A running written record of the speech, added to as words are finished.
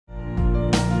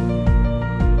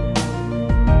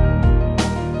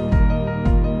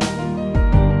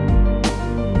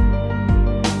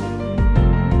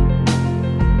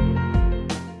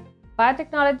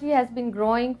Biotechnology has been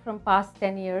growing from past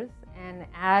 10 years, and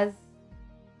as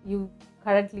you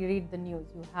currently read the news,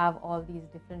 you have all these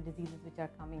different diseases which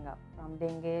are coming up, from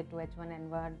dengue to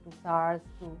H1N1 to SARS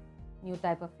to new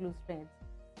type of flu strains.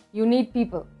 You need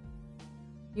people.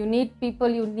 You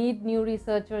need new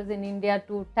researchers in India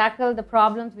to tackle the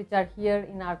problems which are here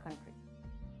in our country.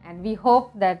 And we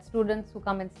hope that students who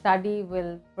come and study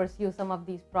will pursue some of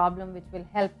these problems which will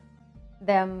help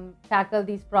them tackle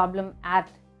these problems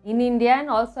in India and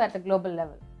also at a global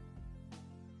level.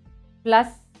 Plus,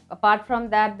 apart from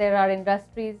that, there are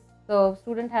industries. So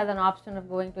student has an option of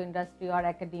going to industry or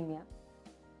academia.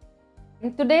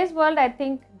 In today's world, I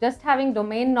think just having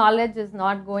domain knowledge is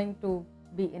not going to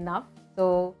be enough.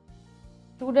 So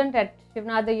student at Shiv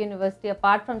Nadar University,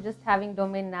 apart from just having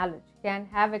domain knowledge, can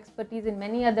have expertise in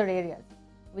many other areas,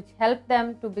 which help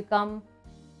them to become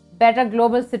better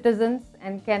global citizens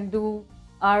and can do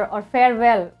or fare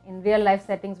well in real life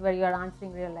settings where you are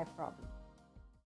answering real life problems.